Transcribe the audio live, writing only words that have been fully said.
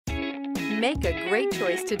Make a great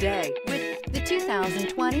choice today with the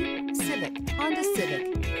 2020 Civic, Honda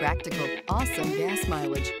Civic. Practical, awesome gas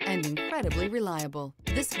mileage, and incredibly reliable.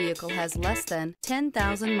 This vehicle has less than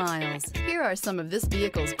 10,000 miles. Here are some of this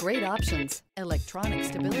vehicle's great options: electronic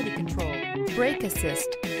stability control, brake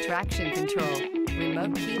assist, traction control,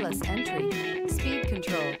 remote keyless entry, speed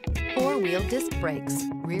control, four-wheel disc brakes,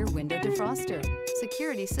 rear window defroster,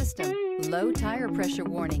 security system, low tire pressure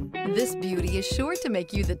warning. This beauty is sure to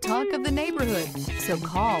make you the talk of the neighborhood. So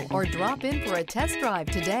call or drop in for a test drive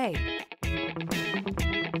today.